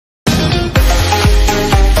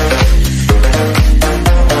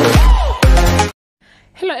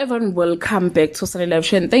Hello everyone, welcome back to Sunday Live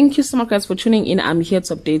Show, and thank you so much guys for tuning in. I'm here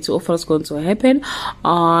to update you of what's going to happen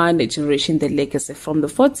on Generation The Legacy from the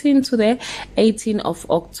 14th to the 18th of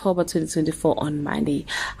October 2024 on Monday.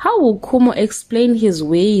 How will Kumo explain his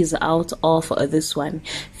ways out of this one?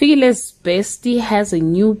 Figile's bestie has a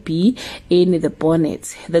new bee in the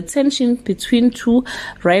bonnet. The tension between two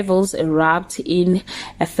rivals erupted in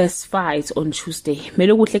a first fight on Tuesday.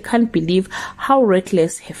 Melogutle can't believe how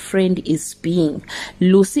reckless her friend is being.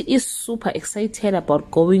 Lucy is super excited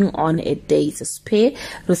about going on a date. Spare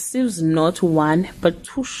receives not one but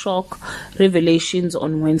two shock revelations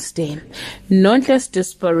on Wednesday. Not less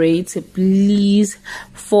desperate pleas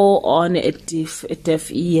fall on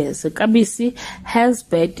deaf ears. Kabisi has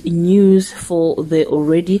bad news for the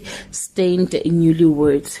already stained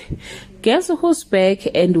newlyweds. Guess who's back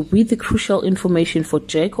and with the crucial information for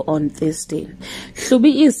Jack on Thursday.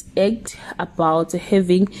 Hlubi is egged about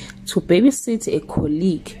having to babysit a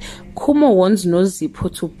colleague. Kumo wants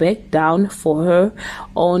Nozipho to back down for her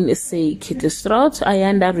own sake. Distraught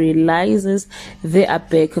Ayanda realizes they are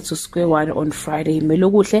back to square one on Friday.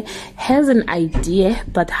 Melogutle has an idea,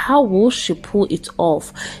 but how will she pull it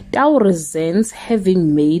off? Tao resents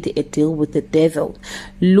having made a deal with the devil.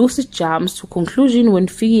 Lucy jumps to conclusion when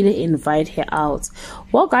Figile invite her out.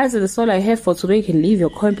 Well guys, that's all I have for today. You can leave your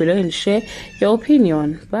comment below and share your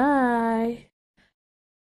opinion. Bye.